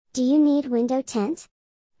Do you need window tint?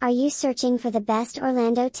 Are you searching for the best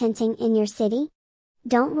Orlando tinting in your city?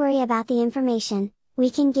 Don't worry about the information, we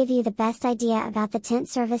can give you the best idea about the tint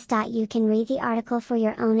service. You can read the article for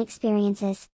your own experiences.